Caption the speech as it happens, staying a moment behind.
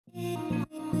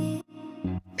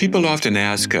People often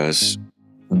ask us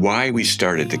why we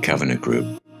started the Covenant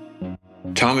Group.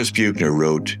 Thomas Buechner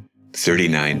wrote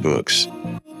 39 books.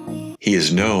 He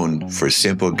is known for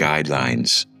simple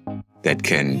guidelines that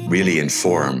can really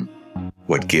inform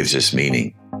what gives us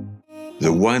meaning.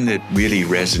 The one that really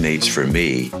resonates for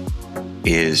me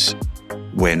is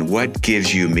when what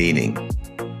gives you meaning,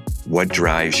 what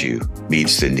drives you,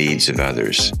 meets the needs of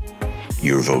others,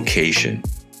 your vocation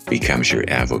becomes your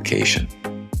avocation.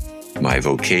 My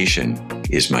vocation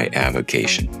is my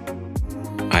avocation.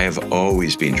 I have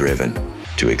always been driven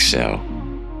to excel.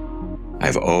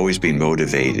 I've always been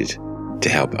motivated to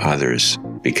help others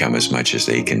become as much as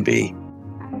they can be.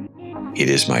 It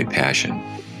is my passion.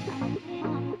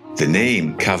 The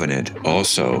name covenant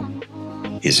also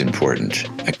is important.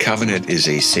 A covenant is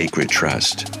a sacred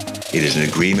trust. It is an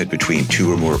agreement between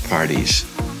two or more parties,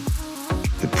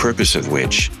 the purpose of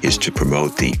which is to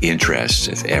promote the interests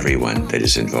of everyone that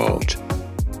is involved.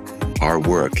 Our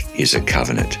work is a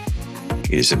covenant.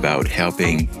 It is about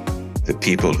helping the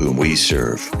people whom we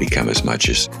serve become as much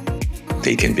as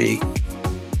they can be.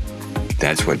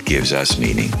 That's what gives us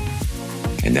meaning,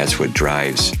 and that's what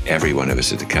drives every one of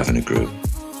us at the Covenant Group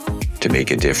to make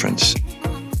a difference.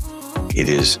 It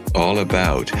is all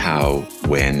about how,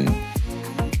 when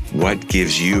what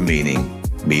gives you meaning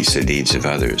meets the needs of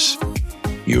others,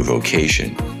 your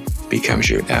vocation becomes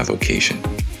your avocation.